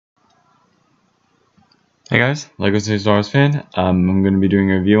Hey guys, Lego Star Wars fan. I'm going to be doing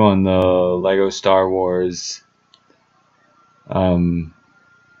a review on the Lego Star Wars. What's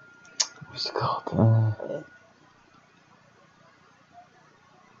it called?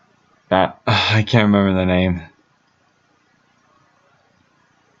 I can't remember the name.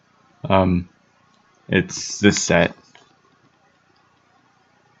 It's this set.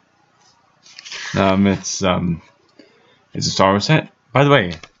 It's a Star Wars set. By the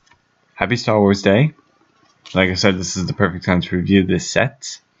way, happy Star Wars Day. Like I said, this is the perfect time to review this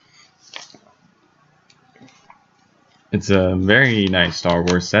set. It's a very nice Star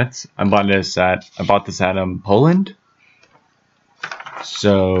Wars set. I bought this at Poland.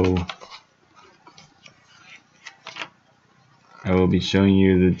 So I will be showing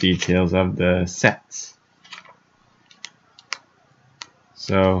you the details of the set.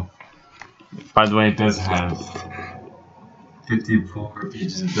 So, by the way, it does have 54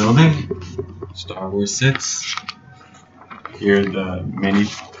 pages of building. Star Wars sets. Here are the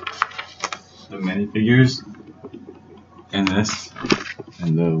minifigures, and this,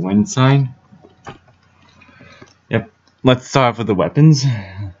 and the wind sign. Yep. Let's start off with the weapons.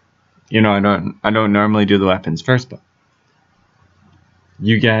 You know, I don't normally do the weapons first, but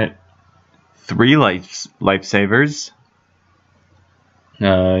you get 3 lifesavers.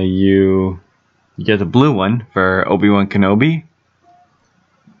 You get the blue one for Obi-Wan Kenobi,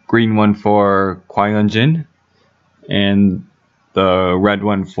 green one for Qui-Gon Jinn, and the red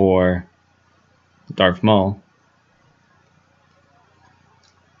one for Darth Maul.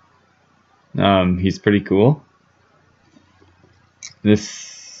 He's pretty cool.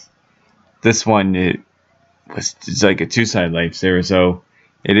 This one it's like a 2-sided lightsaber, so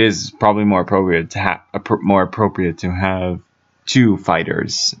it is probably more appropriate to have 2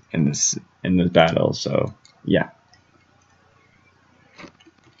 fighters in this battle. So yeah.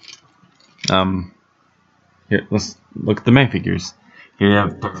 Here, let's look at the minifigures. Here you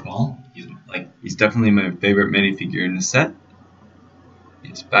have Darth Maul. He's definitely my favorite minifigure in the set.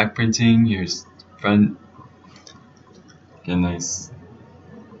 It's back printing. Here's front. Get a nice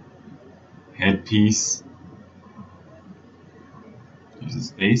headpiece. Here's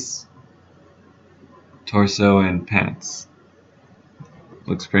his face, torso, and pants.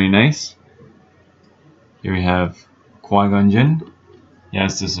 Looks pretty nice. Here we have Qui-Gon Jinn. He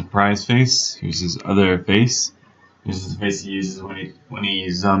has the surprise face. Here's his other face. This is the face he uses when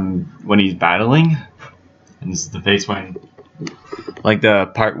he's battling, and this is the face when, like the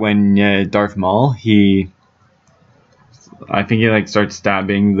part when Darth Maul, I think he starts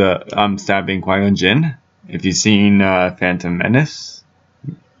stabbing Qui-Gon Jinn. If you've seen Phantom Menace,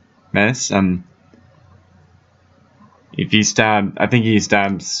 if he I think he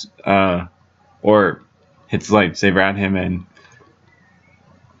stabs or hits the lightsaber at him, and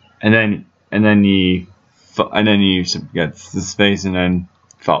then he gets his face and then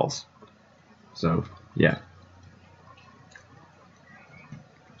falls. So yeah,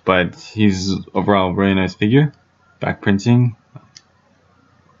 but he's overall a really nice figure. Back printing,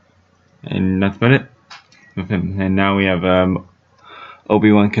 and that's about it with him. And now we have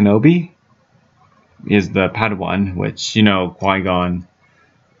Obi-Wan Kenobi. He is the Padawan, which, you know, Qui-Gon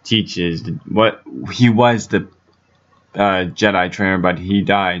teaches. He was the Jedi trainer, but he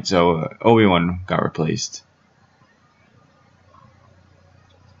died, so Obi-Wan got replaced.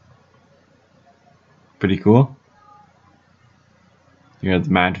 Pretty cool. You got the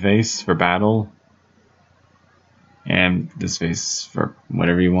mad face for battle, and this face for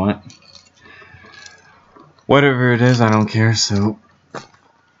whatever you want. Whatever it is, I don't care. So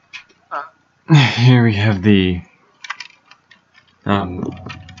here we have the I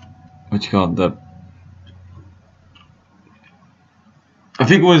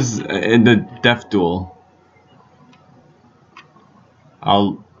think it was in the Death Duel.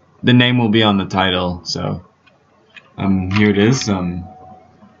 The name will be on the title. So here it is. The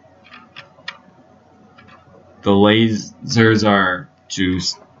lasers are to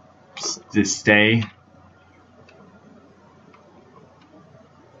stay.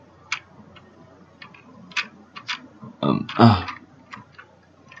 I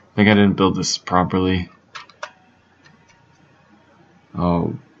think I didn't build this properly.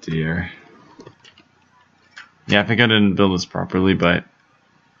 Oh dear. Yeah, I think I didn't build this properly, but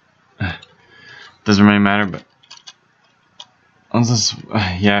doesn't really matter. But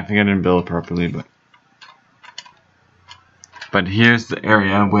yeah, I think I didn't build it properly, but here's the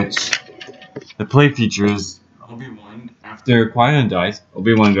area which the play features. Obi-Wan, after Qui-Gon dies,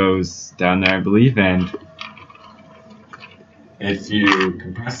 Obi-Wan goes down there, I believe, and if you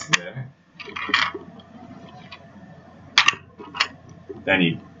compress there, then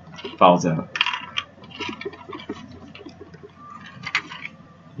he falls out.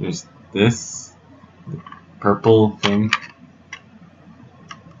 There's this purple thing.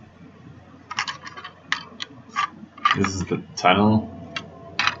 This is the tunnel.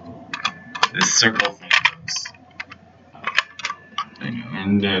 This circle thing goes up.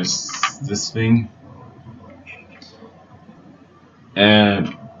 And there's this thing.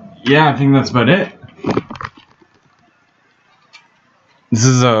 And yeah, I think that's about it. This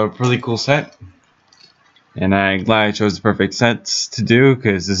is a really cool set. And I'm glad I chose the perfect sets to do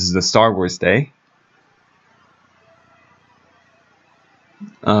because this is the Star Wars day.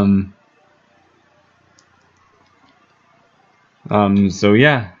 So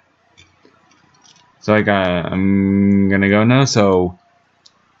yeah. So I'm gonna go now. So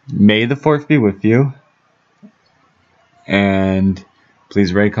may the 4th be with you. And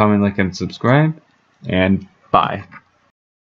please rate, comment, like, and subscribe. And bye.